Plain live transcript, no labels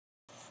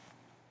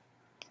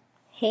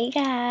Hey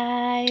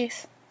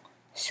guys!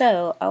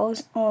 So, I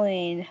was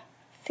on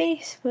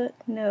Facebook.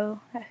 No,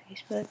 not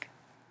Facebook.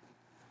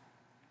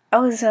 I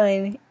was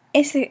on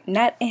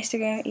not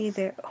Instagram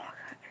either. Oh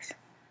my gosh.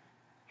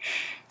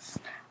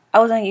 I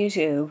was on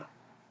YouTube.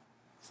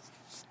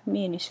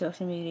 Many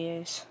social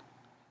medias.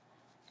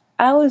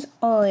 I was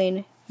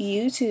on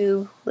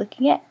YouTube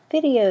looking at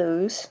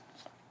videos.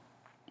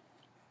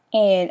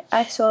 And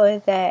I saw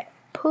that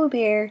Pooh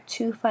Bear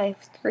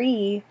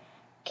 253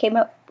 came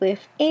up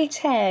with a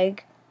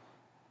tag.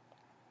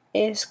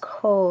 It's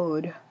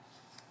called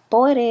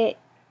Bought It,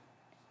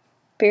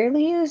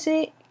 Barely Use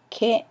It,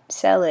 Can't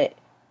Sell It.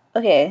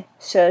 Okay,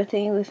 so the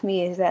thing with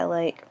me is that,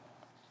 like,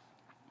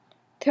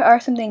 there are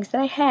some things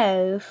that I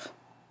have.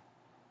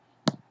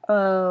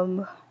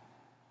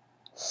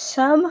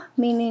 Some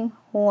meaning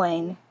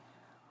one.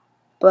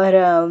 But,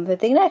 the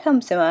thing that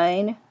comes to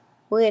mind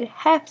would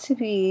have to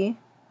be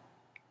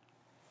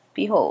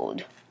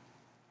Behold.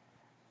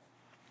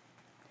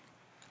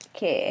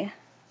 Okay.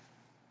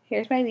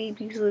 Here's my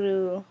baby's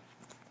little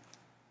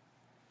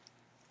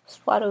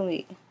swaddle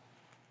meat.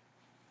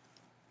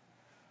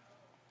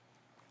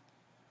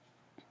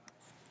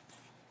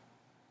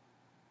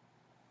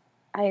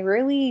 I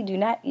really do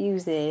not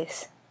use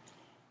this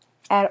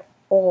at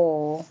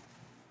all,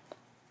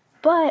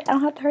 but I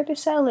don't have to hurt to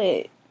sell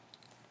it.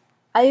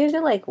 I used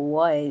it like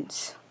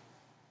once.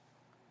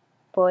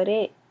 Bought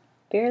it,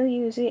 barely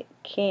use it,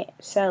 can't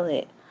sell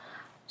it.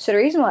 So the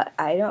reason why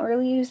I don't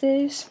really use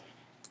this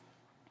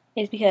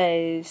is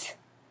because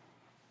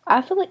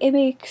I feel like it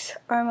makes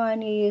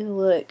Armani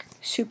look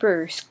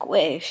super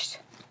squished,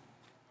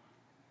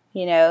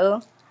 you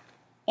know?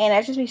 And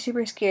I just be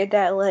super scared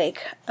that,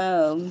 like,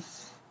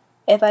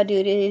 if I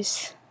do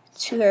this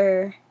to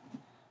her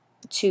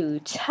too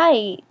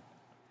tight,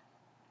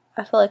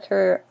 I feel like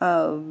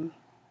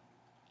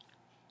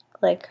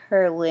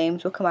her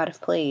limbs will come out of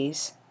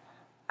place.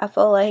 I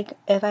feel like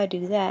if I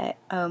do that,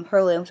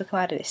 her limbs will come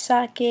out of the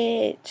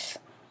sockets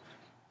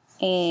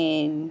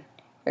and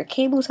her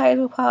cable ties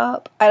will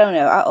pop. I don't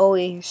know. I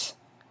always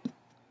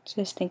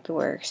just think the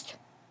worst.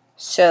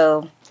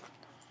 So,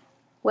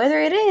 whether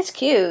it is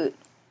cute,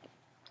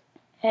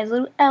 has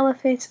little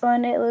elephants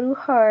on it, little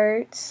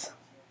hearts.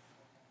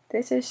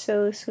 This is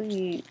so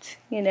sweet,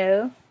 you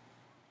know?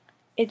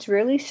 It's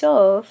really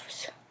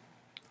soft.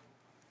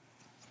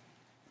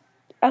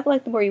 I feel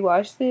like the more you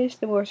watch this,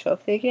 the more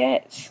soft it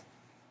gets.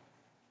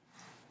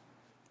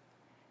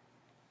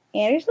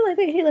 And I just like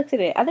that he looked at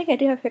it. I think I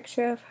do have a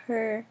picture of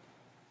her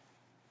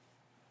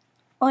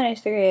on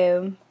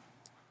Instagram.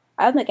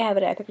 I don't think I have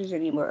it at pictures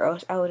anymore, or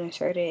else I would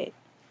insert it.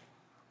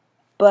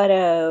 But,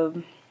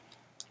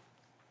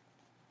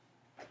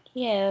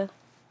 yeah.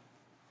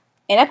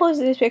 And I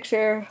posted this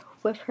picture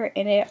with her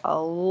in it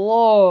a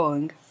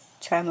long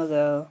time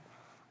ago.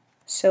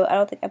 So I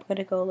don't think I'm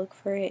gonna go look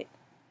for it.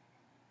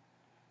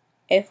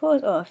 If it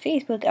was on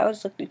Facebook, I would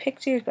just look through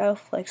pictures, but I was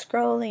like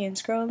scrolling and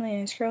scrolling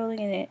and scrolling,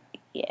 and it,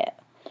 yeah.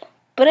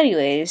 But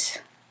anyways,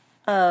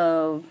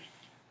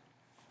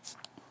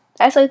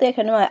 that's like that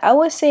kind of mind. I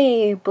would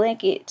say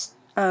blankets,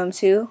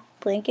 too,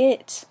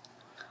 blankets,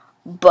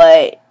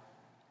 but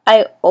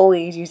I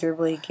always use their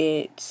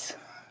blankets.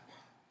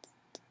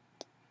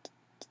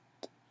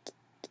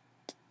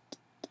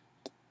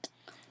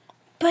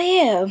 But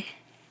yeah,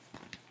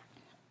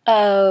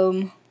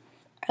 I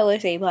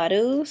would say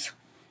bottles,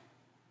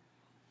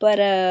 but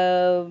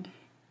I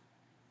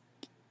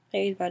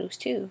use bottles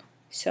too,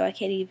 so I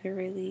can't even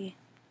really.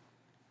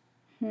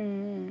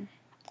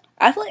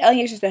 I feel like I don't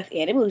use stuffed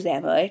animals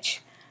that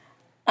much.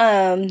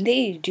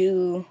 They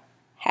do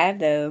have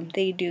them.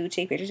 They do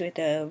take pictures with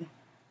them.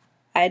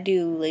 I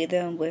do lay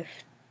them with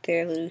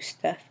their little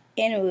stuffed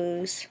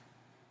animals.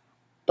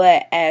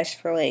 But as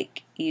for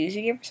like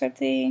using it for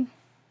something,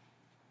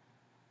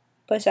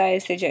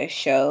 besides to just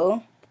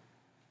show,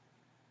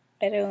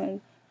 I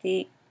don't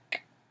think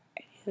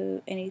I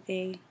do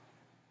anything.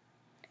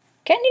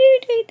 Can you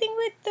do anything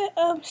with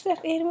the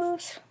stuffed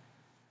animals?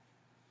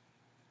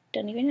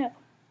 Don't even know.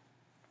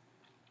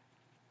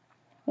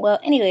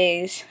 Well,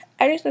 anyways,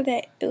 I just thought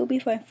that it would be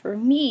fun for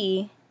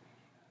me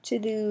to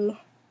do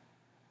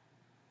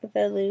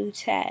the little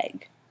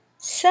tag.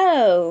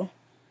 So,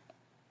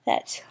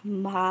 that's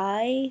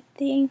my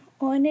thing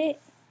on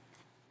it.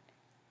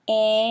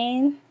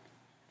 And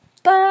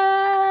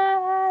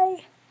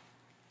bye!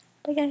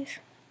 Bye, guys.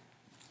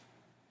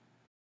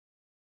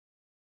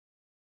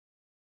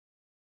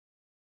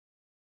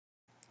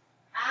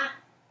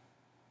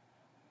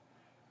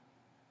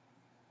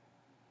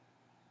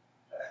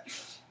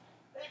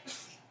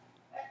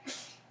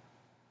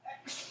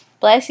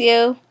 Bless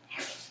you.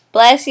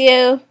 Bless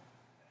you.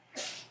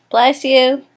 Bless you.